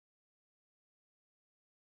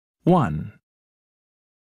1.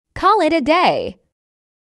 Call it a day.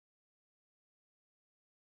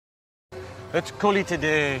 Let's call it a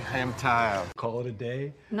day. I am tired. Call it a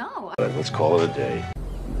day? No. Let's call it a day.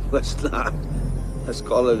 Let's not. Let's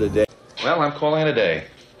call it a day. Well, I'm calling it a day.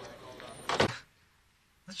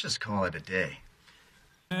 Let's just call it a day.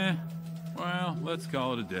 Well, let's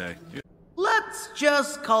call it a day. Let's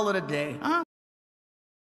just call it a day, huh?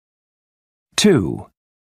 2.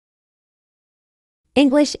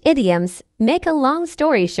 English idioms make a long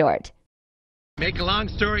story short. Make a long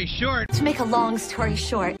story short. To make a long story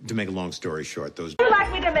short. To make a long story short, those. Would you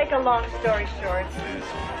like me to make a long story short?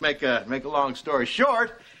 Make a long story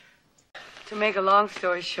short. To make a long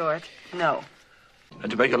story short, no. And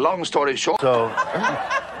to make a long story short. So,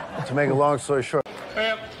 to make a long story short.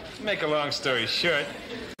 Well, to make a long story short.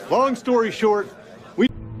 Long story short.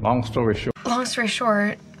 Long story short. Long story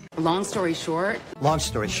short. Long story short. Long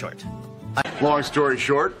story short. Long story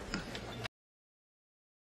short.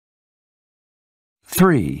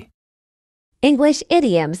 3. English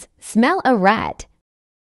idioms smell a rat.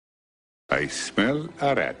 I smell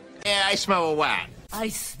a rat. Yeah, I smell a rat. I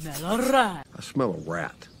smell a rat. I smell a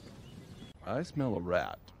rat. I smell a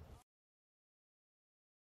rat.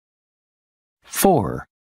 4.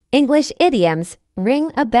 English idioms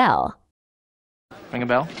ring a bell. Ring a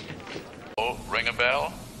bell? Oh, ring a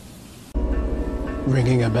bell.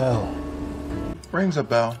 Ringing a bell. Rings a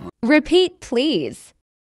bell. Repeat, please.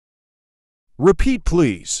 Repeat,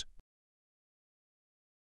 please.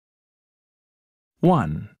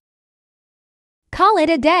 1. Call it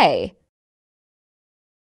a day.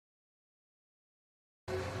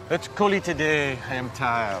 Let's call it a day. I am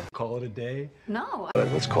tired. Call it a day? No.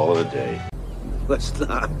 Let's call it a day. Let's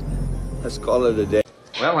not. Let's call it a day.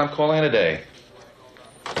 Well, I'm calling it a day.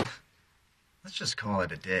 Let's just call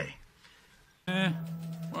it a day.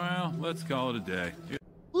 Well, let's call it a day.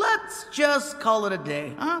 Let's just call it a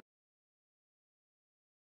day, huh?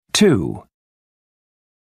 2.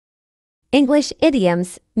 English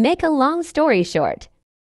idioms make a long story short.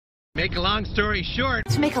 Make a long story short.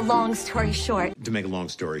 To make a long story short. To make a long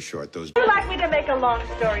story short, those. Would you like me to make a long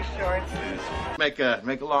story short? Make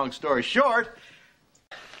a long story short.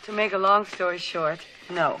 To make a long story short,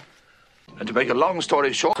 no. And to make a long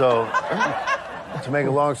story short. So, to make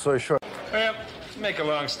a long story short. Well, to make a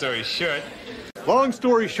long story short. Long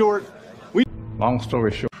story short. Long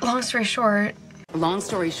story short. Long story short. Long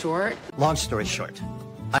story short. Long story short.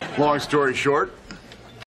 Long story short.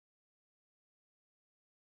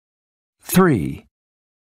 3.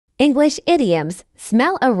 English idioms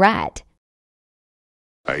smell a rat.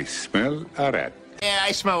 I smell a rat. Yeah,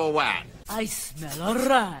 I smell a rat. I smell a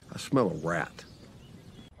rat. I smell a rat.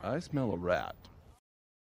 I smell a rat.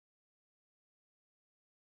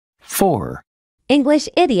 4. English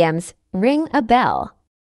idioms ring a bell.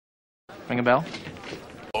 Ring a bell?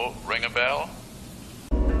 Oh, ring a bell.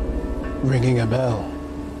 Ringing a bell.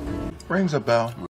 Rings a bell.